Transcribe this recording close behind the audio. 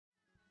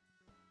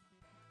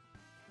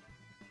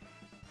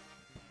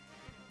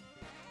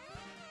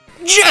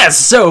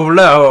Just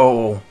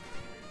Solo.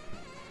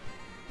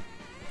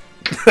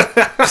 Can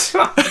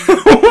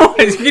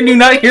you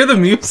not hear the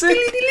music?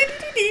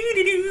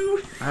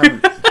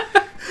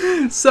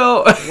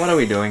 So what are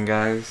we doing,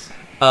 guys?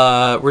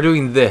 We're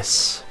doing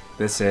this.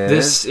 This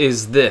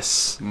is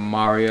Yes.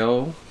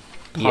 Mario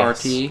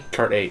Party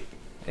Kart 8.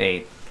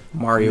 8.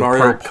 Mario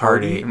Kart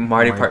Kart 8.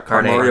 Mario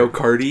Kart 8. Mario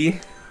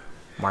Karty.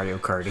 Mario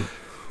Karty.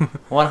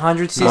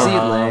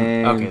 100cc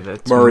lane. Okay,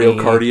 that's Mario me.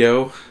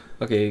 Cardio.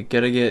 Okay,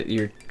 gotta get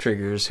your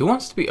triggers. Who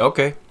wants to be?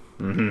 Okay.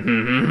 I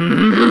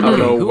don't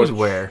know Who's what-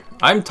 where?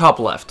 I'm top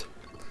left.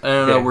 I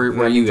don't know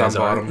where you guys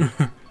are. bottom.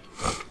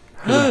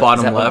 Bottom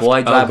Is that my left. boy,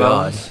 Oh Dry god.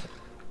 Bones?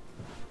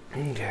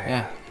 Okay.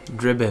 Yeah.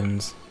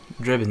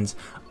 Dribbins.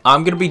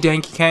 I'm gonna be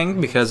Donkey Kong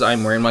because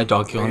I'm wearing my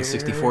Donkey Kong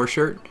 64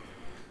 shirt.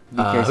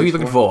 Who are you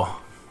looking for?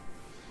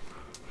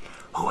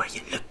 Who are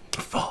you looking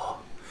for?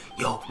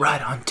 You're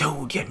right on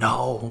toad, you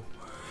know.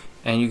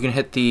 And you can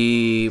hit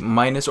the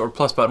minus or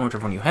plus button,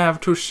 whichever one you have,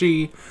 to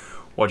see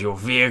what your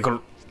vehicle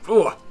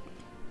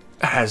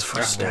has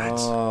for stats.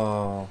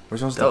 Oh,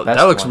 which one's the best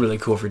That looks one? really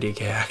cool for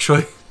DK,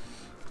 actually.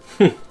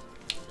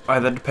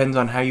 That depends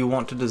on how you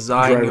want to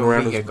design Driving your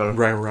around, vehicle.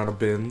 driving around a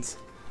bins.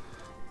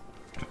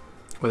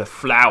 With a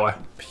flower.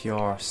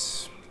 Pure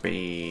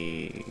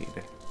speed.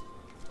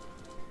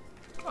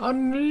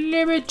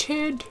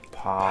 Unlimited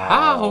Power.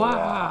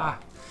 power.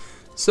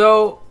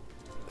 So,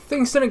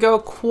 things didn't go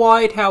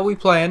quite how we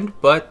planned,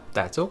 but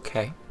that's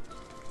okay.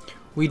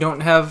 We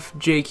don't have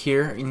Jake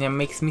here, and that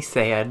makes me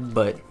sad,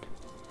 but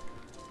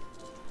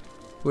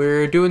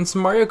we're doing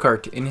some Mario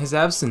Kart in his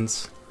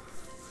absence.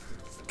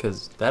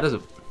 Because that is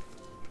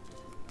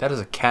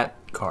a cat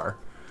car.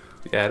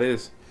 Yeah, it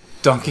is.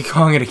 Donkey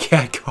Kong in a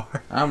cat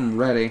car. I'm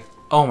ready.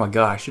 Oh my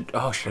gosh. Should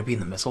I be in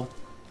the missile?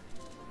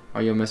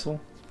 Are you a missile?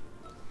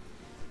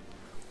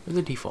 Where's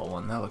the default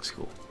one? That looks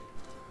cool.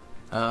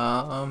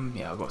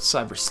 Yeah, I'll go with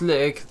Cyber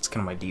Slick. That's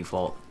kind of my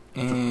default.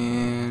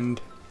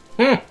 And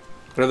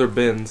Another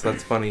bins.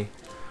 That's funny.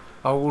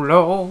 oh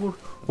Lord,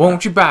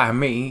 won't you buy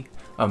me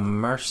a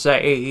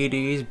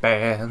Mercedes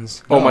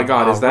Benz? Oh my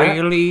God, is that- I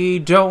really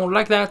don't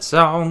like that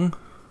song.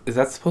 Is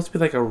that supposed to be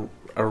like a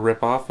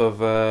rip off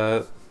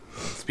of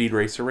Speed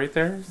Racer right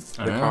there?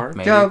 I The don't know, car?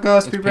 maybe. Go,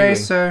 It's Speed Penguin.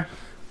 Racer.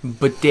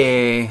 But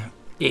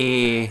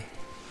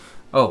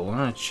oh, I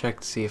want to check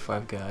to see if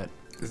I've got.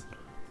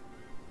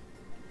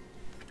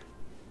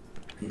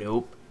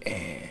 Nope.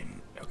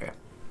 And okay.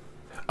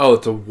 Oh,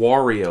 it's a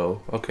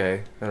Wario.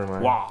 Okay, never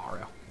mind.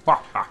 Wario.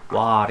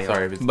 Wario.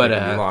 Sorry if it's But,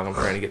 taking me long. I'm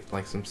trying to get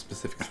like some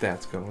specific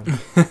stats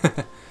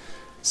going.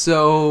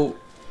 So,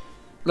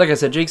 like I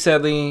said, Jake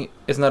sadly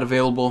is not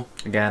available.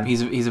 Again.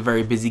 He's a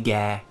very busy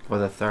guy For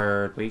the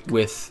third week.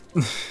 with.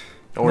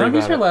 Don't worry No, he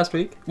was about here it. last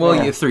week. Well,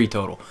 Yeah. yeah, 3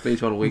 total. 3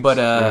 total weeks. But,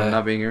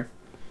 not being here.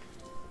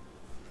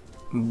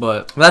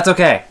 But That's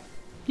okay.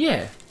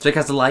 yeah, Jake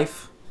has a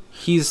life.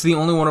 he's the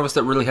only one of us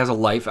that really has a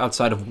life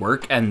outside of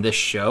work and this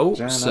show.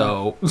 Fair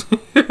So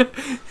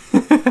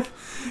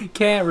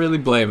can't really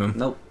blame him.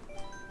 Nope.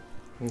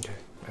 Okay,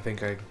 I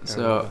think I.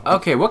 So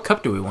okay, what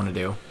cup do we want to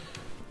do?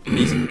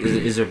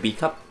 Is there B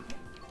cup?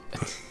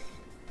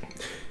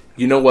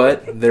 You know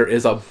what? There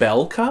is a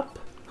Bell Cup.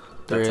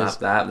 There That's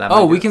is. not that.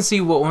 Oh, we can see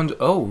what ones.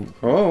 Oh,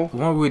 Oh. do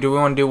we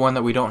want to do one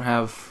that we don't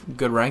have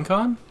good rank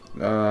on?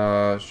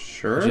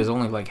 Sure. Which is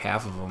only like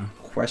half of them.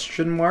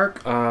 Question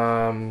mark?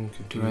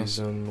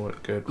 Confusing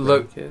what good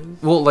Look- rank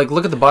is. Well, like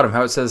look at the bottom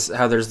how it says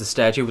how there's the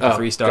statue with the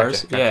 3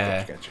 stars.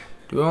 Gotcha, gotcha.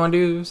 Do we want to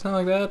do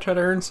something like that? Try to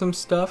earn some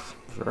stuff?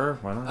 Sure.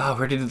 Why not? Oh, we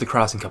already did the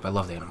Crossing Cup. I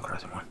love the Animal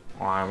Crossing one.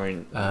 I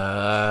mean,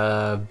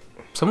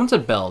 Someone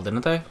said Bell,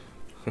 didn't they?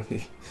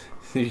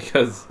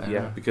 because I don't yeah,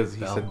 know. because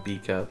he Bell. said B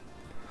Cup.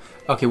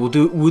 Okay, we'll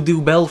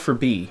do Bell for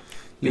B.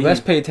 You B.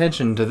 best pay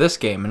attention to this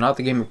game and not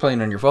the game you're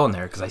playing on your phone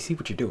there, because I see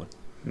what you're doing.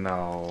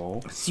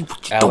 no. I see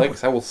what you're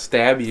Alex, I will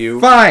stab you.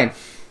 Fine.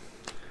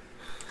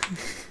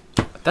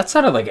 doing. That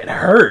sounded like it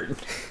hurt.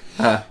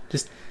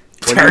 Just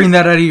When tearing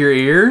that out of your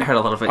ear. I heard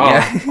a little bit. Oh,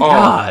 Yeah. oh,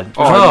 God.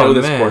 oh, I Oh, know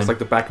this man. course like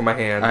the back of my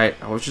hand. All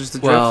right. Which is the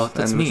drift? Well,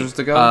 that's and me. Which is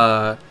the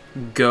go?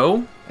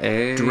 Go,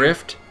 A.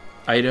 drift,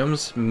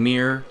 items,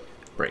 mirror,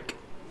 break.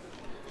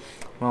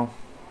 Well,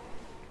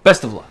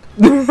 Best of luck.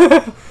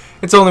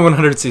 It's only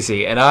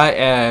 100cc, and I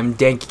am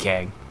Donkey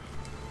Kong.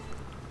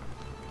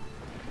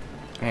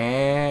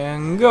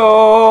 And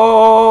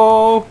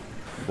go.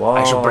 whoa.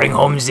 I shall bring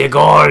home the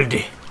gold.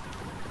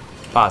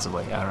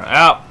 Possibly. I don't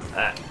know.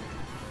 I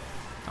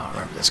don't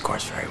remember this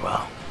course very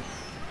well.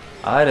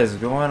 What is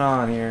going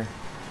on here?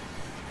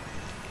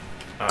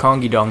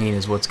 Kongi Donging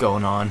is what's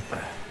going on.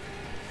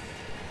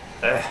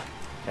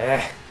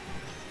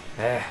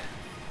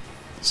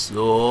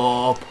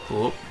 Slop.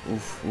 Oh.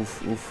 Oof,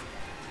 oof, oof.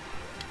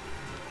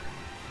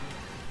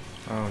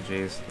 Oh,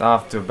 jeez.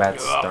 Off to a bad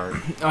start.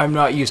 I'm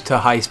not used to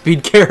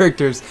high-speed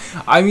characters.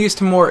 I'm used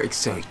to more.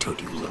 So I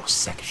told you, little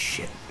sack of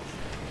shit.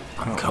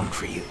 I'm coming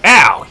for you.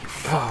 Ow! You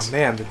Oh fucks.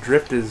 man, the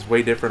drift is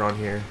way different on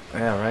here.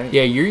 Yeah, right?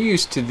 Yeah, you're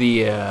used to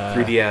the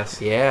 3DS.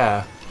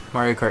 Yeah,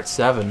 Mario Kart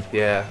 7.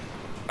 Yeah.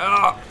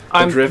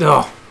 I'm drift.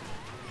 Oh,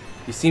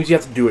 It seems you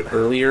have to do it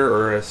earlier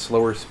or a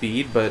slower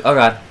speed, but Oh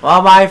god.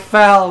 Oh, I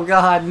fell.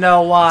 God,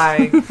 no,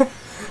 why?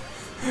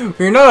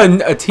 We're not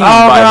a team,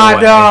 Oh by god, the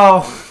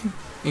way.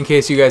 no. In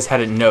case you guys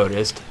hadn't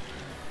noticed.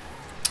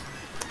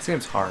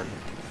 Seems hard.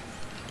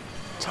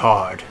 It's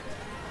hard.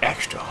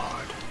 Extra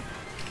hard.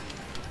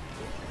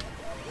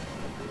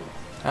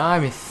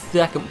 I'm in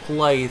second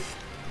place.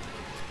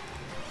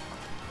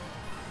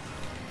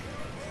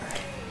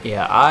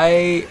 Yeah,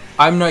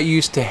 I'm not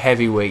used to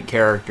heavyweight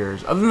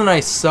characters. Other than I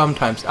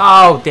sometimes...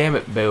 Oh, damn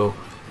it, Boo.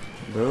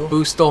 Boo?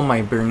 Boo stole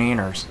my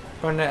bananas.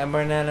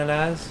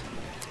 Bananas?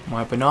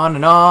 My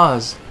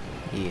bananas.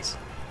 Yes.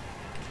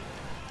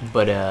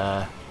 But,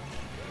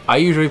 I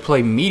usually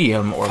play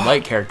medium or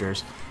light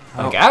characters.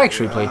 Like, I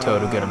actually play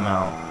Toad a good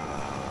amount.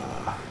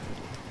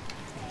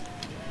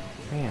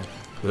 Man.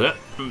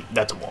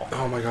 That's a wall.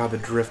 oh my god, the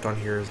drift on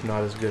here is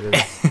not as good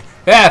as...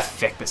 Ah,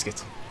 feck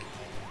biscuits.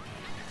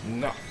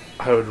 no,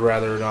 I would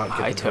rather not get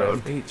Hi, the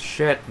drift. Toad. Eat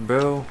shit,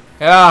 boo.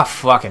 Ah,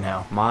 fucking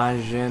hell.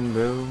 Majin,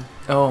 boo.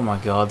 Oh my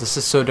god, this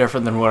is so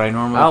different than what I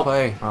normally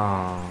play.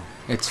 Oh.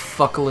 It's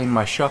fuckling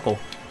my shuckle.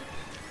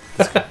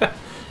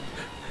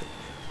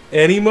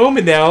 Any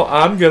moment now,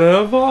 I'm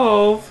gonna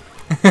evolve.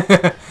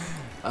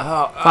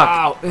 Oh, Fuck.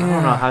 ow. I don't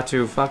know how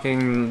to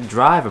fucking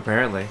drive,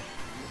 apparently.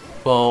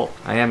 Well,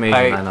 I am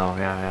Asian, I know.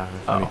 Yeah.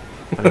 Funny, Oh.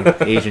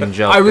 funny Asian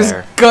joke I was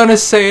there. gonna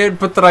say it,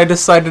 but then I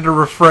decided to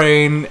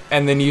refrain,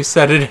 and then you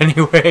said it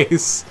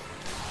anyways.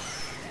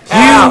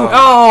 Ow!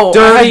 Oh!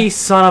 Dirty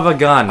son of a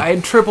gun. I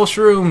had triple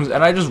shrooms,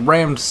 and I just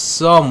rammed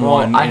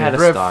someone. Well, I in had a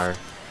drift. star.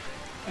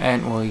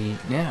 And, well,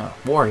 yeah.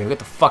 Wario, get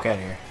the fuck out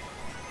of here.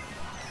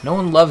 No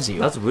one loves you.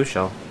 That's a blue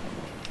shell.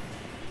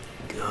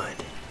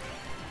 Good.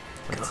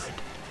 Good.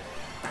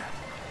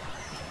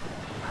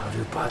 How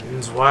do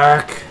buttons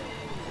work?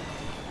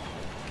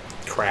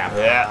 Crap.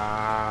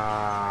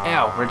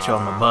 Ow, rich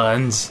on my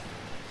buns.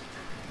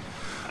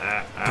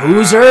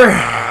 Boozer!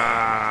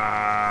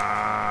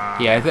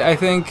 Yeah, I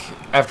think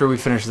after we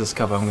finish this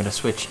cup, I'm gonna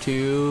switch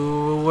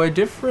to a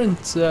different,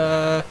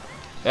 fuck.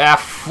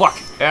 Fuck.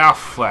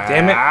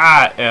 Damn it.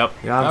 Yep.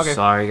 Yeah, I'm Okay.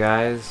 sorry,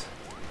 guys.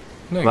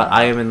 No, you're But not.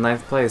 I am in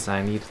 9th place.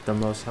 I need the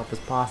most help as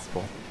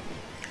possible.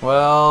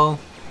 Well,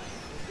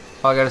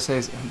 all I gotta say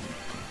is,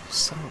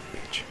 son of a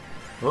bitch.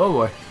 Oh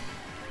boy.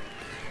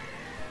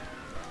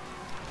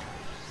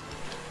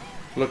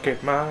 Look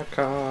at my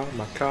car.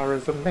 My car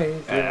is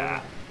amazing.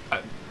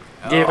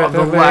 Give it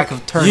the away. lack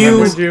of turn. You-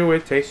 numbers. do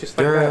it tastes just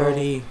like metal.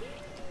 Dirty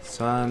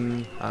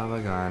son of a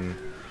gun.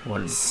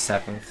 What is-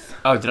 7th.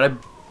 Oh,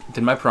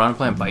 did my piranha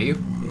plant bite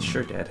you? It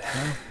sure did.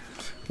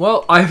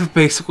 Well, I've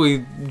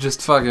basically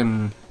just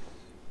fucking.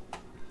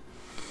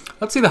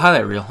 Let's see the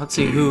highlight reel. Let's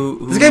see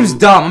who This game's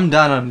dumb. I'm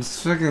done. I'm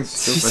fucking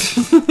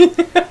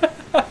stupid.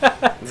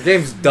 This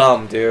game's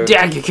dumb, dude.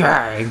 Daggy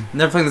Kang.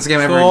 Never playing this game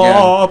ever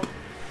again.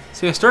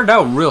 See, I started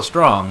out real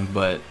strong,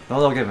 but Don't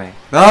look at me.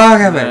 Don't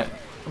look at me.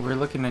 we're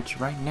looking at you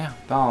right now.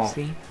 Don't.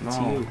 See, it's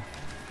No. you.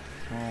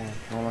 No,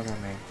 don't look at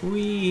me.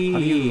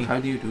 Wee. How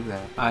do you do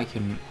that? I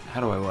can.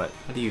 How do I what?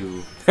 How do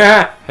you?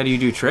 How do you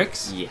do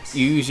tricks? Yes.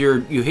 You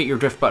hit your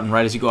drift button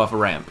right as you go off a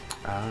ramp.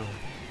 Oh.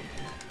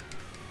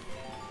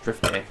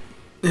 Drift A.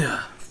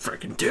 Yeah,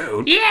 freaking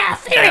dude. Yeah,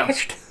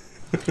 finished.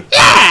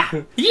 Yeah,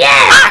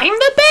 I'm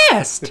the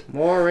best.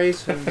 More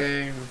racing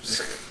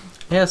games.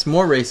 Yes,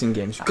 more racing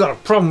games. You got a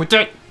problem with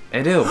that?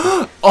 I do.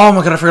 Oh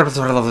my god, I forgot about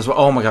the level this.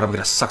 Oh my god, I'm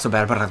gonna suck so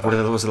bad. But what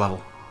was the level?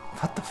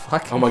 What the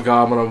fuck? Oh my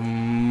god, I'm gonna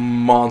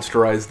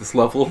monsterize this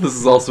level. This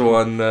is also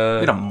on. You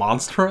gonna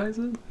monsterize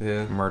it?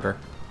 Yeah. Murder.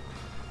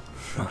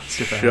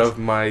 Shove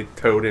my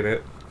toad in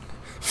it.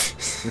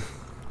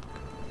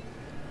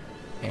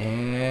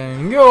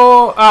 And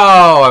go.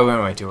 Oh, I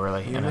went way too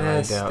early. You And I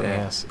missed doubt. it.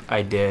 Yes,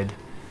 I did.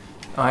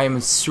 I am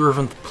a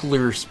servant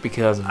police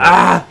because of it.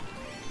 Ah!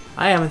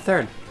 I am in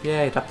 3rd.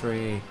 Yay, top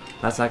 3.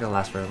 That's not gonna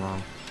last very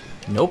long.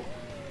 Nope.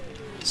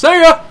 See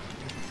ya!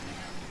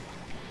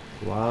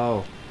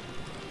 Wow.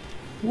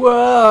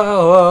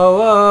 Whoa, whoa,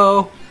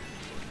 whoa.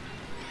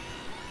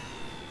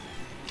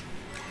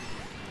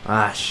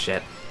 Ah,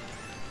 shit.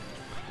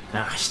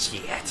 Ah,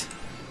 shit.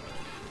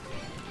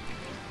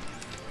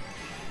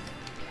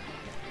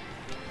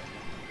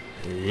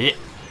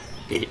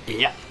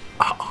 Yeah.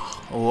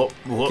 Oh,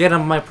 whoop. Get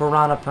him, my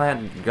piranha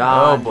plant.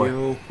 God, Oh boy.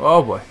 you.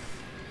 Oh boy.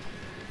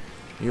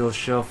 You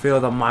shall feel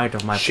the might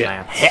of my Shit.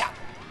 plants. Yeah.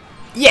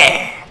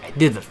 Yeah, I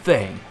did the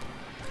thing.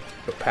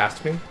 Go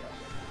past me.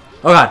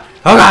 Oh god.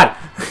 Oh god.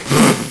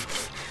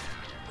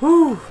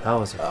 Whew. That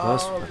was a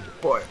close one.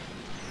 Boy.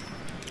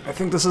 I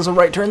think this is a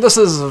right turn. This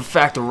is, in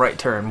fact, a right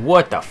turn.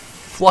 What the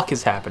fuck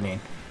is happening?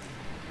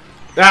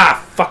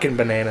 Ah, fucking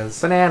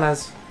bananas.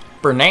 Bananas.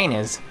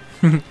 Bananas.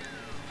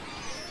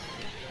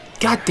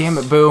 God damn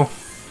it, Boo.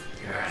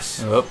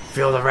 Yes. Oh.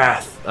 Feel the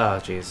wrath. Oh,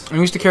 jeez. I'm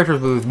used to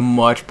characters with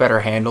much better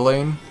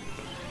handling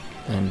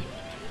than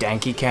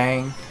Danky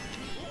Kang.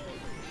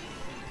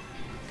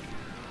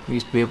 We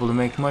used to be able to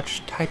make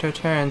much tighter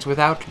turns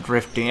without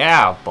drifting.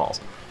 Ow, balls.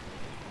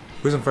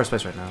 Who's in 1st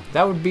place right now?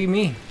 That would be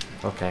me.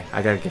 Okay,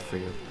 I got a gift for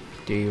you.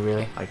 Do you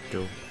really? I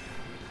do.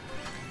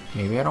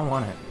 Maybe I don't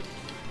want it.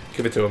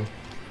 Give it to him.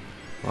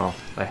 Well,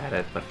 I had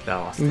it, but I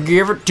lost it.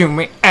 Give it to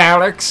me,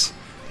 Alex.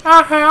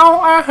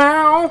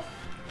 Ow.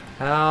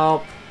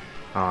 Help!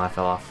 Oh, I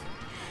fell off.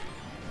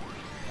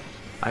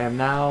 I am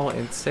now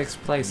in 6th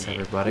place,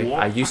 everybody.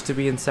 I used to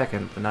be in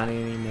 2nd, but not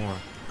anymore.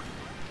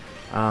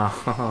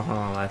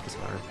 Oh, life is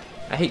hard.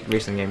 I hate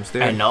racing games,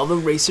 dude. And all the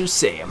racers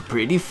say I'm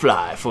pretty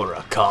fly for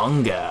a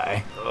Kong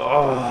guy.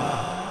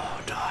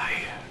 Oh,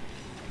 die.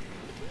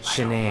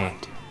 Shanae.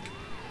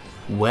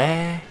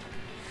 Where?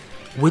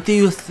 What do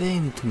you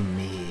think to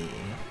me?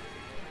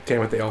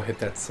 Damn it, they all hit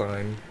that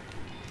sign.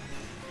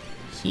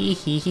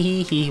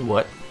 He.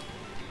 What?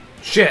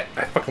 Shit!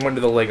 I fucking went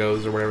to the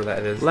Legos or whatever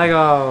that is.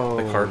 Lego!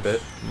 The card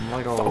bit.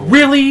 Lego. Oh,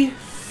 really?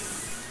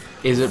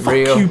 Is it Fuck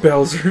real? you,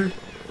 Bowser.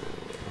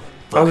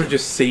 Bowser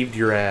just saved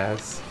your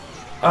ass.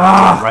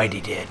 Ah, right,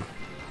 he did.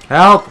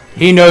 Help!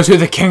 He knows who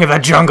the king of the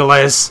jungle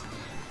is,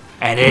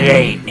 and it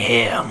ain't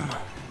him.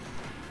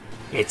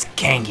 It's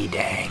Kangy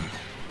Dang.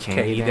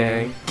 Kangy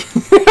Dang.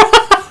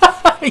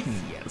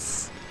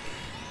 Yes.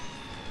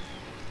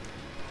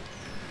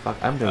 Fuck,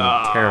 I'm doing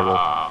terrible.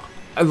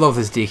 I love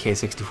this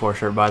DK64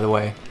 shirt, by the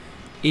way.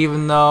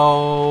 Even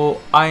though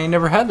I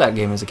never had that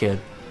game as a kid.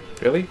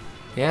 Really?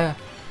 Yeah.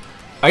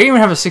 I didn't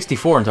even have a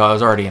 64 until I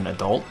was already an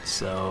adult,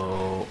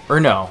 so... Or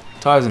no,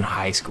 until I was in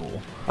high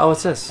school. Oh,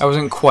 what's this? I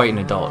wasn't quite an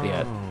adult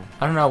yet.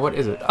 I don't know, what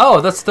is it? Oh,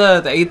 that's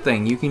the 8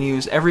 thing. You can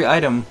use every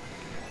item.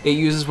 It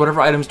uses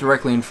whatever item's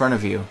directly in front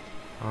of you.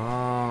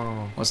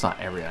 Oh. Well, it's not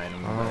every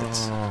item, but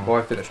it's... Well,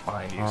 I finished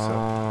behind you,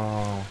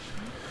 so.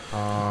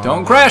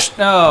 Don't crash!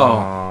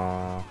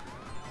 No!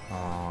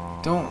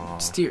 Oh.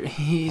 Don't steer.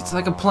 It's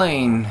like a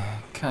plane,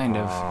 kind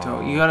of.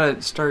 Don't, you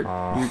gotta start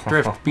your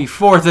drift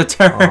before the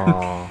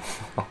turn.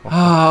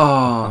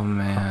 Oh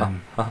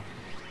man.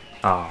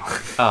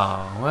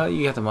 Oh well,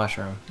 you got the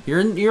mushroom.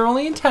 You're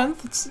only in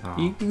 10th. It's,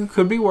 you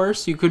could be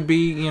worse. You could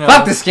be, you know.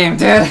 Fuck this game,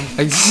 dude!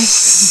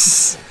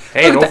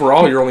 Hey, and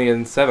overall, you're only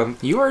in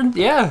 7th. You are,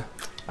 yeah.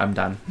 I'm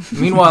done.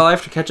 Meanwhile, I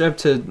have to catch up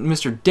to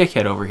Mr.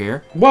 Dickhead over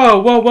here. Whoa,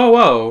 whoa, whoa,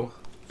 whoa.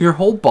 Your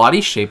whole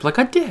body's shaped like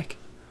a dick.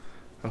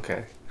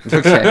 Okay.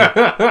 Okay.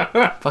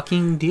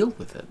 Fucking deal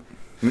with it.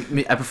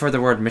 I prefer the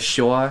word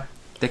monsieur,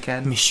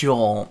 dickhead.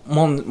 Monsieur,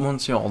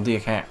 Monsieur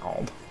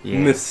Dickhead. Yeah.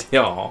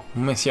 Monsieur.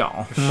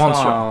 Monsieur.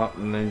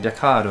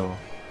 Decado.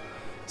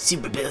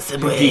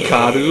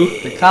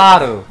 Hikaru.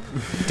 Decado.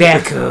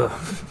 Deku.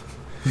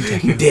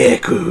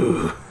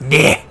 Deku.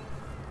 Yeah.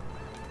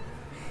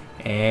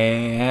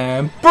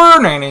 And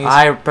burn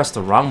I pressed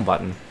the wrong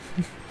button.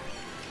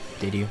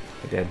 Did you?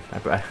 I did.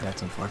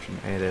 That's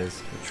unfortunate. It is.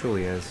 It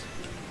truly is.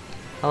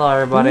 Hello,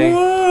 everybody.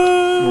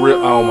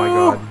 Oh my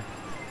god.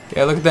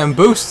 Yeah, look at them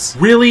boosts.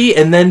 Really?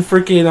 And then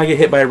freaking I get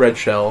hit by a red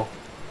shell.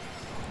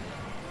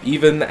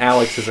 Even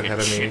Alex is ahead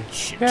of me.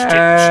 Shit.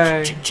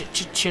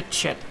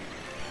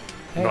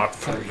 Not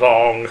for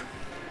long.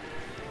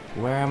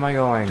 Where am I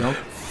going? Nope.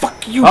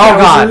 Fuck you, Oh,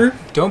 Bowser.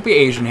 God. Don't be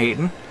Asian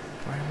hating.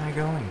 Where am I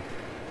going?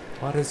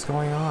 What is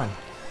going on?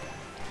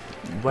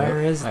 Where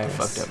is I this?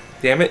 fucked up.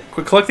 Damn it.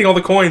 Quit collecting all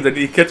the coins. I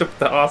need to catch up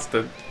to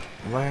Austin.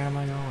 Where am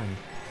I going?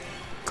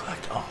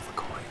 Collect all the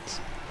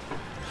coins.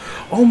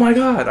 Oh my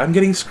god. I'm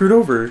getting screwed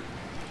over.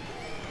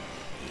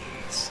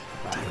 Yes.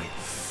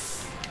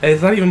 And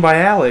it's not even by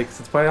Alex.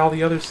 It's by all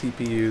the other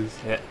CPUs.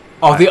 Yeah.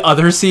 All the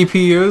other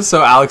CPUs?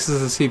 So Alex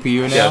is a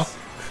CPU now? Yes.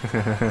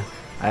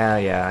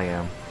 Yeah, I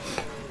am.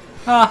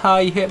 Haha,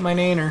 you hit my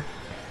naner.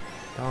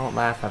 Don't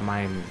laugh at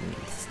my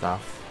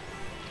stuff.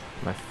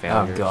 My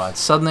failures. Oh god.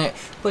 Suddenly,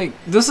 like,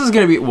 this is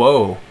gonna be,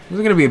 whoa. This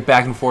is gonna be a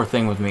back and forth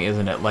thing with me,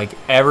 isn't it? Like,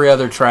 every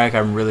other track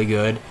I'm really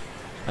good,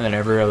 and then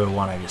every other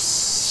one I just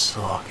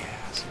suck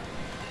ass.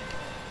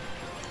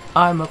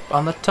 I'm up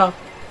on the top.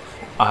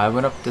 I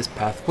went up this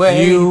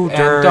pathway. You and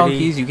dirty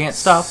donkeys, you can't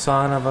stop.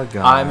 son of a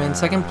gun. I'm in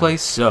 2nd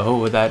place,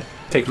 so that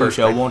Take blue first.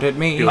 shell won't hit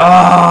me. Do it.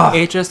 Ah!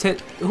 It just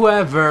hit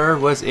whoever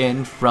was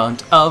in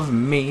front of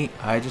me.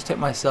 I just hit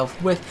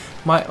myself with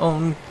my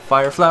own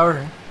fire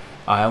flower.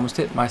 I almost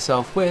hit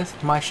myself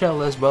with my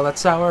shell as well. That's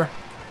sour.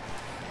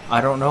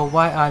 I don't know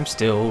why I'm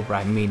still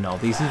rhyming all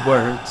these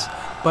words,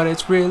 but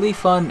it's really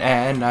fun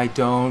and I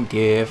don't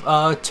give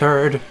a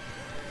turd.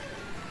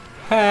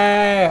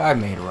 Hey, I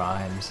made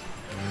rhymes.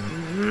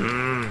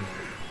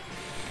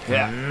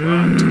 Yeah.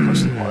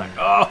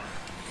 Oh,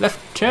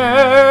 left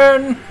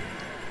turn.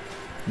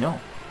 No.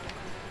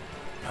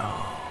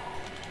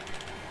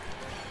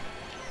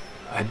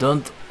 I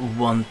don't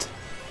want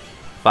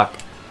Fuck.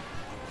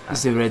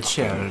 the red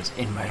shells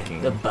in my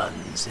fucking- the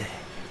buns.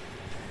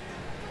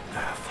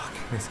 Fuck.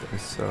 This game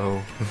is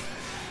so...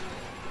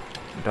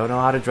 Don't know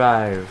how to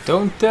drive.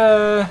 Don't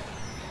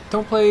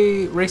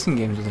play racing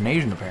games with an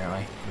Asian,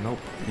 apparently. Nope.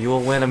 You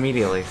will win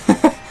immediately.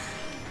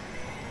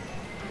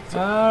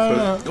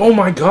 Oh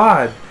my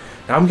god.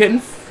 Now I'm getting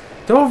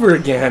f***ed over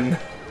again.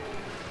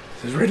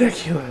 This is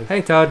ridiculous.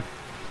 Hey, Todd.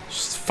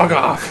 Just fuck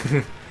off.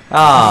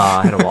 Ah,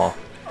 I hit a wall.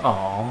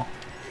 Aw,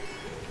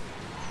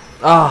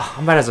 Ah,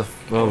 I'm bad as a...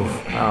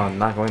 Oh,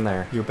 not going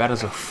there. you're bad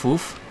as a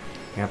foof?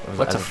 Yep.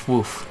 What's a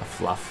foof? foof? A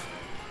fluff.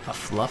 A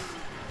fluff?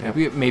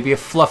 Yep. Maybe a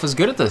fluff is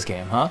good at this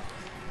game, huh?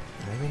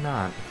 Maybe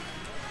not.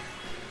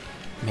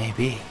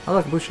 Maybe. Oh,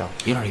 look, blue shell.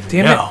 You don't even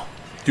Damn know.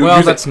 Dude, Well,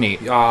 use that's it.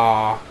 neat.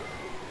 Aw.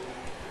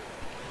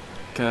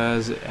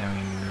 Because, I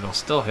mean, it'll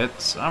still hit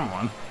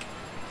someone.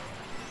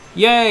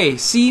 Yay!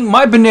 See,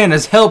 my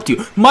bananas helped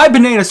you. My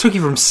bananas took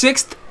you from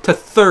 6th to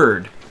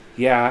 3rd.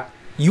 Yeah.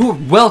 You're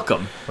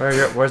welcome.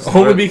 Where's the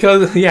Only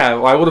because, yeah,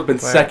 well, I would have been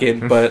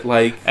second, but,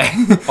 like...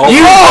 all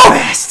You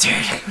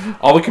bastard!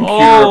 all the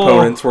computer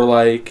opponents were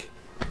like...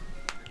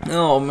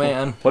 Oh,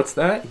 man. What's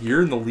that?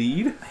 You're in the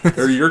lead?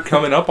 Or you're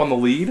coming up on the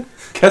lead?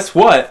 Guess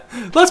what?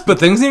 Let's put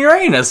things in your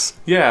anus.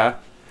 Yeah.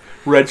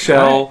 Red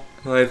shell,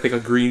 I think a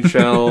green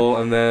shell,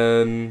 and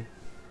then...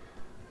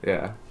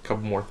 Yeah, a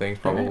couple more things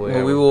probably.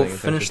 Well, we will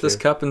finish this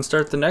cup and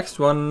start the next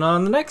one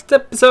on the next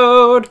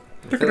episode.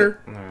 Look at her.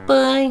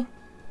 Bye.